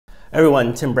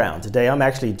Everyone, Tim Brown. Today I'm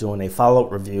actually doing a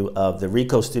follow-up review of the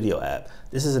RecoStudio app.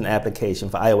 This is an application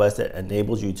for iOS that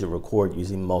enables you to record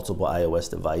using multiple iOS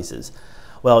devices.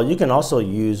 Well, you can also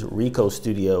use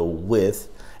RecoStudio with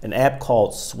an app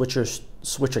called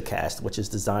Switchercast, which is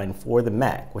designed for the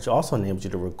Mac, which also enables you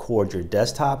to record your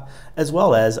desktop as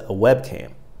well as a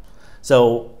webcam.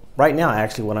 So right now,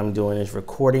 actually, what I'm doing is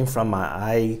recording from my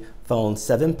iPhone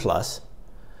 7 Plus.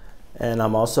 And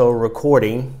I'm also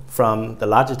recording from the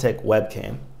Logitech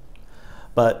webcam.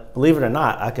 But believe it or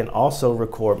not, I can also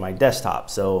record my desktop.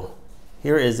 So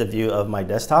here is a view of my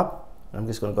desktop. I'm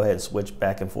just going to go ahead and switch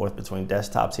back and forth between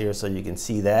desktops here so you can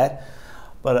see that.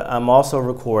 But I'm also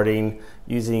recording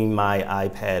using my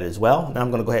iPad as well. Now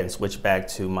I'm going to go ahead and switch back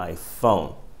to my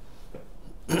phone.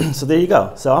 So there you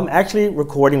go. So I'm actually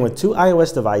recording with two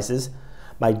iOS devices,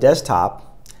 my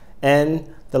desktop and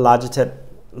the Logitech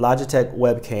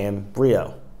webcam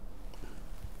Brio.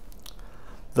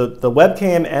 The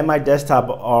webcam and my desktop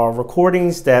are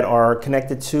recordings that are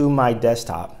connected to my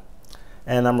desktop,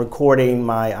 and I'm recording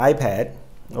my iPad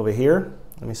over here.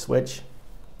 Let me switch.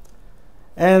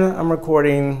 And I'm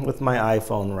recording with my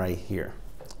iPhone right here.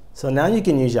 So now you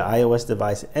can use your iOS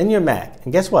device and your Mac.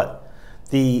 And guess what?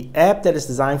 The app that is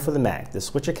designed for the Mac, the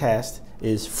Switchercast,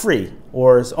 is free,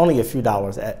 or it's only a few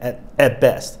dollars at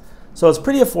best. So it's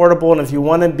pretty affordable, and if you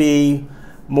want to be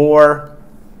more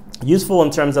useful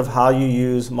in terms of how you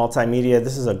use multimedia,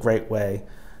 this is a great way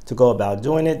to go about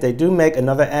doing it. They do make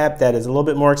another app that is a little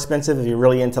bit more expensive if you're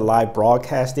really into live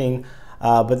broadcasting,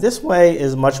 but this way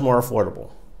is much more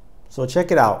affordable. So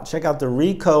check it out. Check out the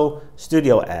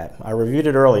RecoStudio app. I reviewed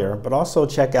it earlier, but also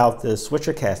check out the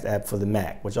Switchercast app for the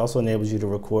Mac, which also enables you to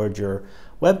record your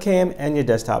webcam and your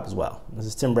desktop as well. This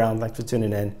is Tim Brown. Thanks for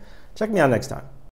tuning in. Check me out next time.